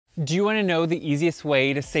Do you want to know the easiest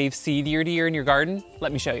way to save seed year to year in your garden?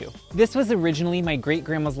 Let me show you. This was originally my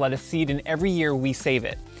great-grandma's lettuce seed, and every year we save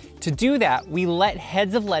it. To do that, we let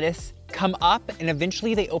heads of lettuce come up and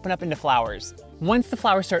eventually they open up into flowers. Once the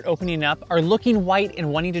flowers start opening up, are looking white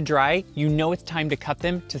and wanting to dry, you know it's time to cut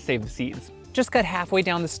them to save the seeds. Just cut halfway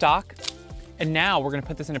down the stalk, and now we're gonna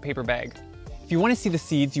put this in a paper bag. If you wanna see the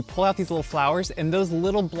seeds, you pull out these little flowers, and those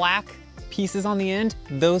little black pieces on the end,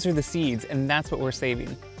 those are the seeds, and that's what we're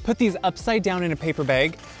saving. Put these upside down in a paper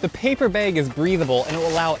bag. The paper bag is breathable and it will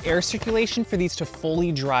allow air circulation for these to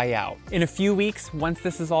fully dry out. In a few weeks, once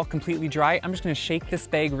this is all completely dry, I'm just gonna shake this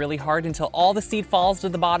bag really hard until all the seed falls to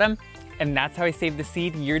the bottom, and that's how I save the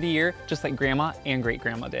seed year to year, just like Grandma and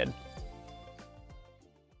great-grandma did.